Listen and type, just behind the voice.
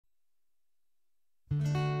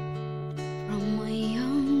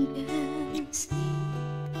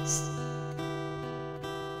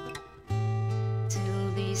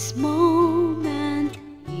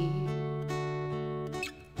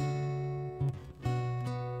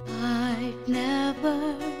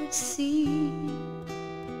never seen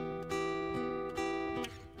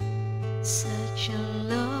such a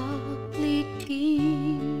lovely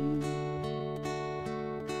king.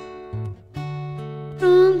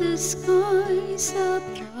 From the skies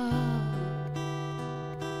above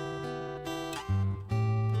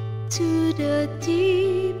to the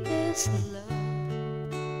deepest love,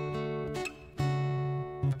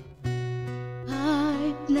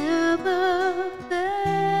 I've never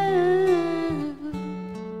felt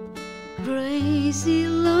crazy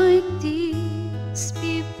like this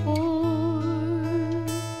before.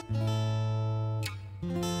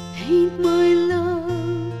 Paint my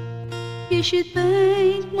love, you should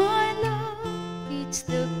paint my love. It's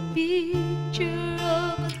the picture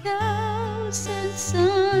of 1,000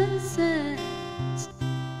 sunsets.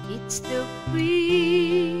 It's the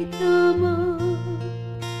freedom of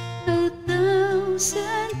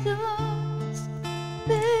 1,000 days.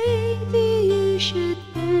 Baby, you should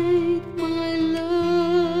paint my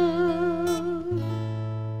love.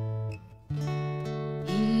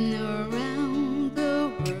 In around the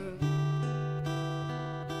world,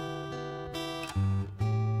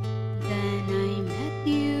 then I met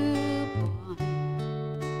you, boy.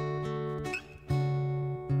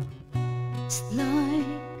 It's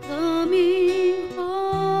like coming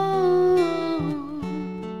home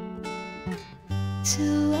to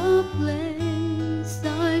a place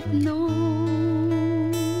I've known.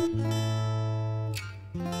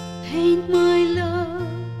 Paint my love,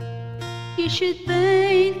 you should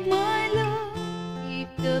paint my love. If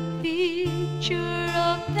the picture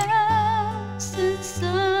of 1,000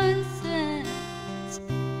 sunsets,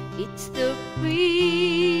 it's the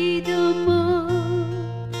freedom of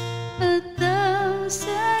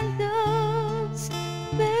 1,000 days.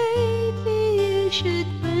 Baby, you should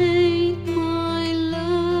paint my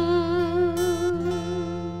love.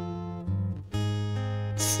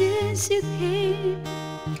 Since you came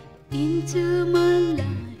into my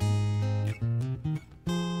life,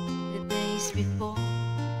 the days before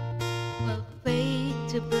will fade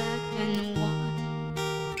to black and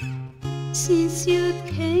white. Since you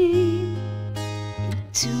came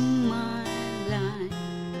into my life,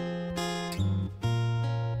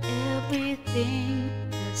 everything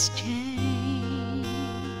has changed.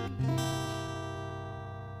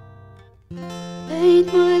 Paint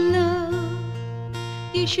my love,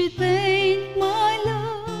 you should paint my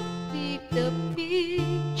love. If the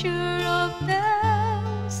picture of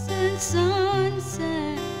 1,000 sunsets,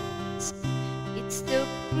 it's the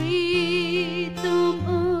freedom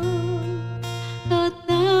of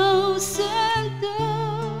 1,000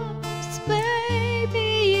 days. Baby,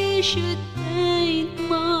 you should paint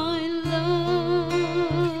my love.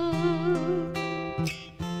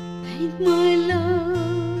 Paint my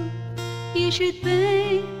love, you should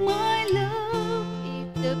paint my love. If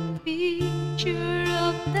the picture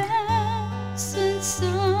of 1,000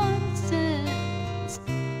 sunsets,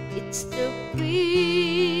 it's the freedom